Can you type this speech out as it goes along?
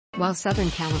While Southern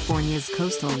California's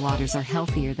coastal waters are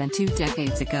healthier than 2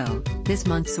 decades ago, this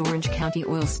month's Orange County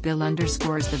oil spill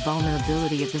underscores the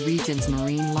vulnerability of the region's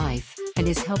marine life, and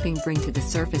is helping bring to the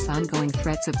surface ongoing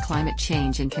threats of climate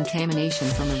change and contamination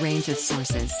from a range of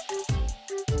sources.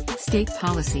 State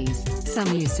policies,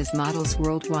 some used as models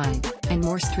worldwide, and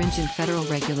more stringent federal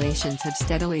regulations have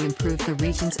steadily improved the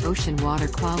region's ocean water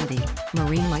quality,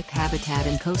 marine life habitat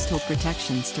and coastal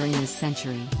protections during this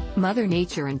century. Mother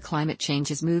Nature and climate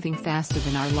change is moving faster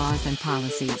than our laws and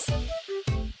policies.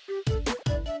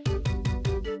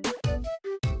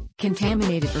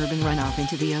 Contaminated urban runoff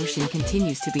into the ocean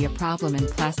continues to be a problem, and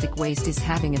plastic waste is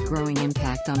having a growing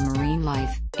impact on marine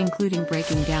life, including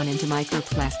breaking down into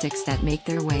microplastics that make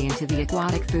their way into the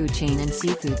aquatic food chain and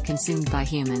seafood consumed by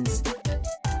humans.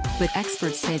 But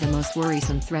experts say the most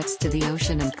worrisome threats to the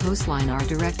ocean and coastline are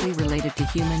directly related to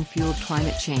human-fueled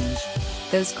climate change.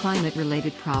 Those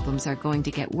climate-related problems are going to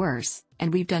get worse,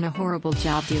 and we've done a horrible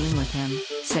job dealing with them,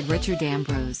 said Richard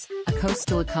Ambrose, a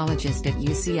coastal ecologist at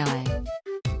UCLA.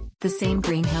 The same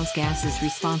greenhouse gases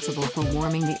responsible for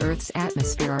warming the Earth's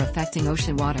atmosphere are affecting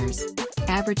ocean waters.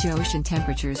 Average ocean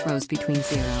temperatures rose between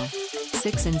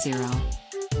 0.6 and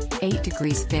 0.8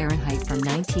 degrees Fahrenheit from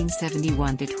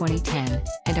 1971 to 2010,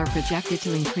 and are projected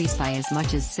to increase by as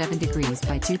much as 7 degrees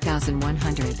by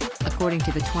 2100, according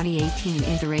to the 2018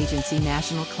 Interagency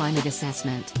National Climate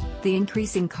Assessment. The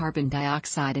increasing carbon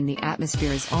dioxide in the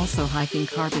atmosphere is also hiking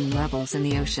carbon levels in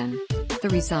the ocean. The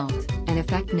result, an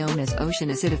effect known as ocean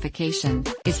acidification,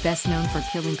 is best known for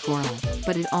killing coral,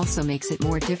 but it also makes it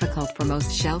more difficult for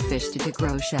most shellfish to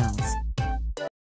grow shells.